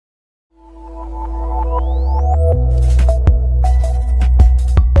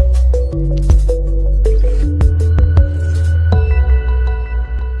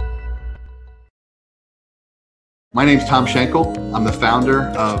My name's Tom Shankle. I'm the founder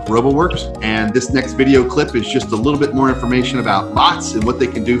of RoboWorks, and this next video clip is just a little bit more information about bots and what they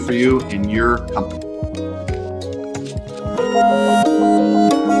can do for you in your company.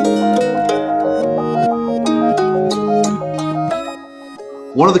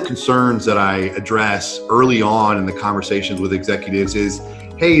 One of the concerns that I address early on in the conversations with executives is,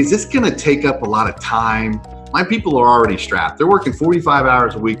 hey, is this going to take up a lot of time? My people are already strapped. They're working 45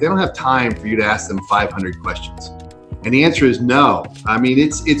 hours a week. They don't have time for you to ask them 500 questions. And the answer is no. I mean,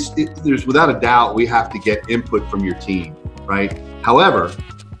 there's without a doubt, we have to get input from your team, right? However,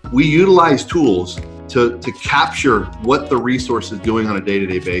 we utilize tools to capture what the resource is doing on a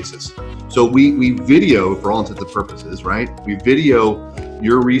day-to-day basis. So we video, for all intents and purposes, right? We video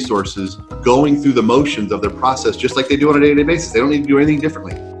your resources going through the motions of their process just like they do on a day-to-day basis. They don't need to do anything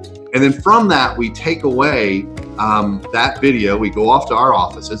differently. And then from that, we take away that video, we go off to our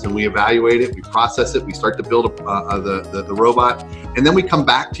offices and we evaluate it, we process it, we start to build the robot, and then we come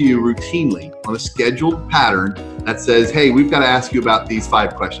back to you routinely on a scheduled pattern that says, hey, we've got to ask you about these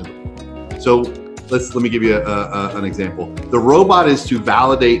 5 questions. So let me give you an example. The robot is to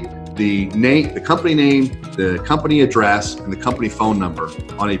validate the name, the company name, the company address, and the company phone number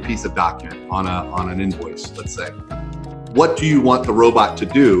on a piece of document, on an invoice, let's say. What do you want the robot to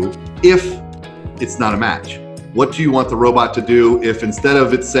do if it's not a match? What do you want the robot to do if instead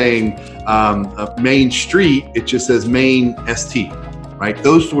of it saying Main Street, it just says Main ST, right?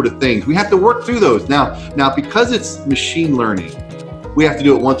 Those sort of things. We have to work through those. Now because it's machine learning, we have to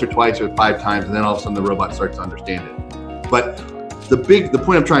do it once or twice or 5 times, and then all of a sudden the robot starts to understand it. But the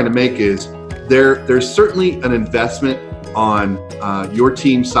point I'm trying to make is there's certainly an investment on your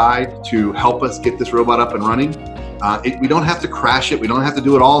team side to help us get this robot up and running. We don't have to crash it. We don't have to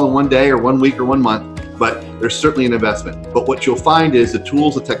do it all in one day or 1 week or 1 month, but there's certainly an investment. But what you'll find is the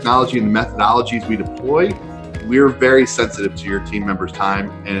tools, the technology, and the methodologies we deploy, we're very sensitive to your team members'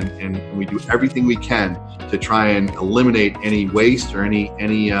 time, and we do everything we can to try and eliminate any waste or any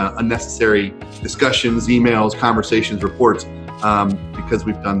unnecessary discussions, emails, conversations, reports, because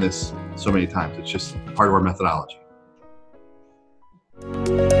we've done this so many times. It's just part of our methodology.